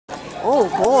Oh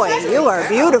boy, you are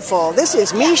beautiful. This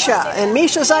is Misha, and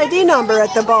Misha's ID number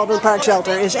at the Baldwin Park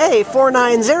shelter is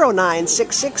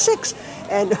A4909666.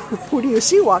 And who do you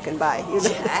see walking by? You're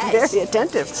very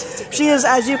attentive. She is,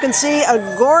 as you can see,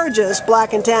 a gorgeous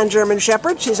black and tan German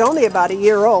Shepherd. She's only about a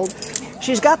year old.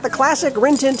 She's got the classic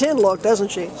Rin Tin Tin look, doesn't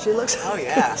she? She looks. Oh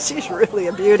yeah. She's really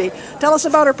a beauty. Tell us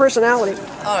about her personality.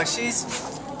 Oh,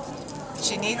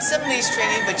 she needs some leash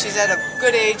training, but she's at a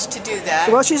good age to do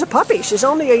that. Well, she's a puppy. She's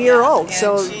only a year old,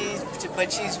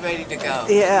 but she's ready to go.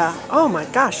 Yeah. Oh my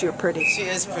gosh, you're pretty. She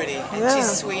is pretty, and yeah.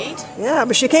 she's sweet. Yeah,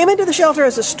 but she came into the shelter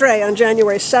as a stray on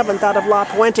January 7th out of La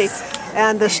Puente,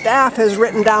 and the staff has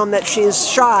written down that she's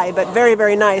shy, but very,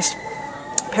 very nice.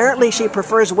 Apparently she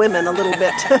prefers women a little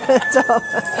bit. So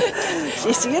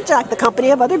she attracts the company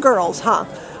of other girls, huh?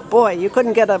 Boy, you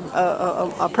couldn't get a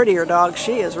prettier dog.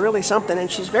 She is really something,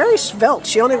 and she's very svelte.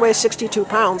 She only weighs 62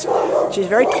 pounds. She's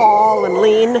very tall and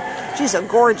lean. She's a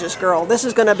gorgeous girl. This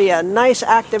is going to be a nice,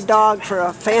 active dog for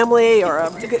a family or a...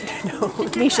 No,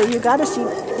 Misha, you got to see...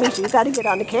 Misha, you got to get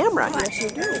on the camera. Yes,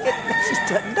 you do.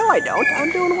 No, I don't. I'm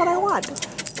doing what I want.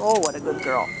 Oh, what a good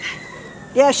girl.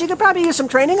 Yeah, she could probably use some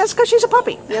training. That's because she's a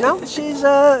puppy, you know. She's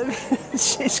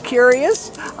she's curious,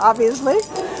 obviously,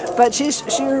 but she's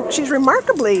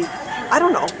remarkably, I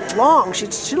don't know, long.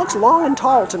 She looks long and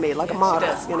tall to me, like a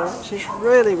model, you know. She's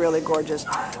really, really gorgeous.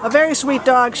 A very sweet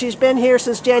dog. She's been here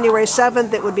since January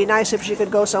 7th. It would be nice if she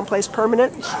could go someplace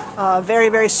permanent very,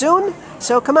 very soon.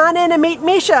 So come on in and meet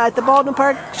Misha at the Baldwin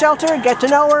Park shelter. Get to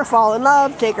know her, fall in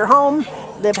love, take her home,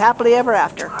 live happily ever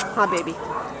after. Huh, baby?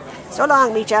 So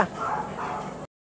long, Misha.